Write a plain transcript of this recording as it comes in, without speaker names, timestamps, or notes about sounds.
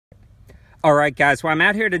All right, guys, well, I'm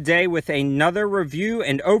out here today with another review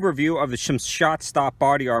and overview of some Shot Stop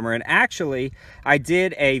body armor. And actually, I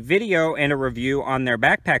did a video and a review on their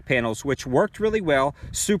backpack panels, which worked really well,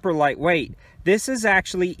 super lightweight. This is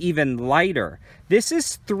actually even lighter. This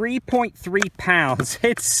is 3.3 pounds.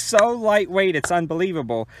 It's so lightweight, it's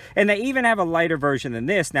unbelievable. And they even have a lighter version than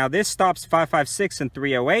this. Now, this stops 5.56 and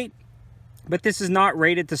 308. But this is not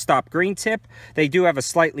rated to stop green tip. They do have a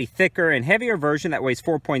slightly thicker and heavier version that weighs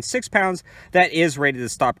 4.6 pounds that is rated to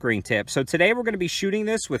stop green tip. So today we're going to be shooting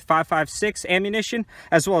this with 5.56 ammunition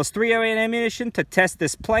as well as 308 ammunition to test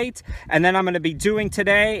this plate. And then I'm going to be doing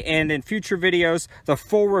today and in future videos the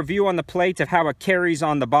full review on the plate of how it carries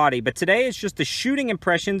on the body. But today is just the shooting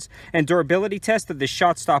impressions and durability test of the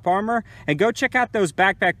Shot Stop armor. And go check out those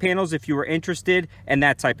backpack panels if you were interested in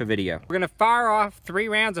that type of video. We're going to fire off 3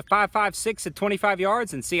 rounds of 5.56 at 25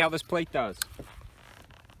 yards and see how this plate does.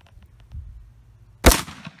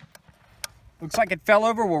 Looks like it fell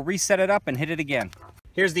over. We'll reset it up and hit it again.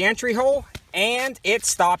 Here's the entry hole, and it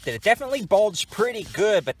stopped it. It definitely bulged pretty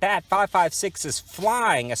good, but that 5.56 is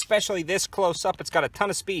flying, especially this close up. It's got a ton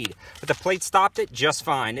of speed, but the plate stopped it just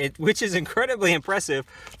fine, which is incredibly impressive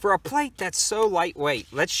for a plate that's so lightweight.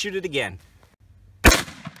 Let's shoot it again.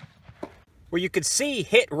 Where you could see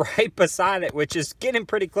hit right beside it, which is getting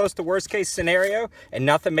pretty close to worst case scenario, and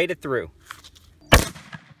nothing made it through.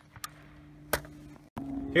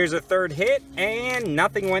 Here's a third hit, and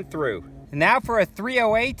nothing went through. Now for a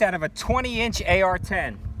 308 out of a 20-inch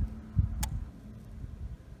AR-10.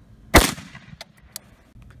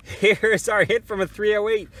 Here's our hit from a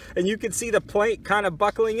 308, and you can see the plate kind of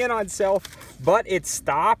buckling in on itself, but it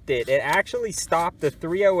stopped it. It actually stopped the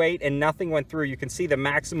 308 and nothing went through. You can see the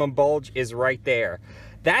maximum bulge is right there.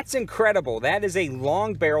 That's incredible. That is a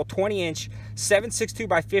long barrel 20-inch 7.62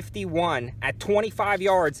 by 51 at 25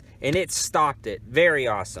 yards, and it stopped it. Very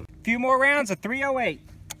awesome. A few more rounds of 308.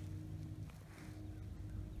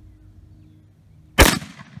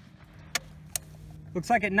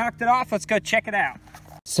 Looks like it knocked it off. Let's go check it out.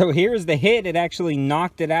 So here's the hit. It actually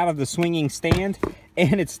knocked it out of the swinging stand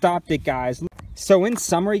and it stopped it, guys. So in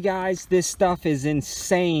summary, guys, this stuff is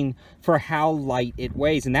insane for how light it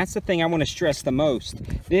weighs. And that's the thing I want to stress the most.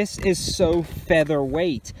 This is so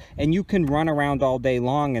featherweight and you can run around all day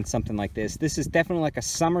long in something like this. This is definitely like a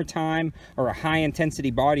summertime or a high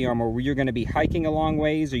intensity body armor where you're going to be hiking a long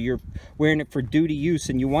ways or you're wearing it for duty use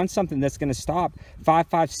and you want something that's going to stop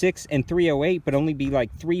 5.56 and 308 but only be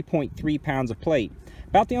like 3.3 pounds of plate.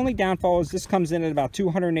 About the only downfall is this comes in at about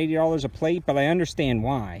 $280 a plate, but I understand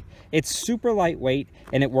why. It's super lightweight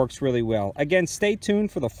and it works really well. Again, stay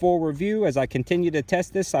tuned for the full review as I continue to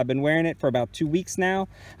test this. I've been wearing it for about 2 weeks now.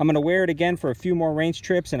 I'm going to wear it again for a few more range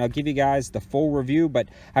trips and I'll give you guys the full review, but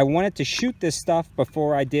I wanted to shoot this stuff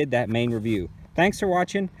before I did that main review. Thanks for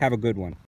watching. Have a good one.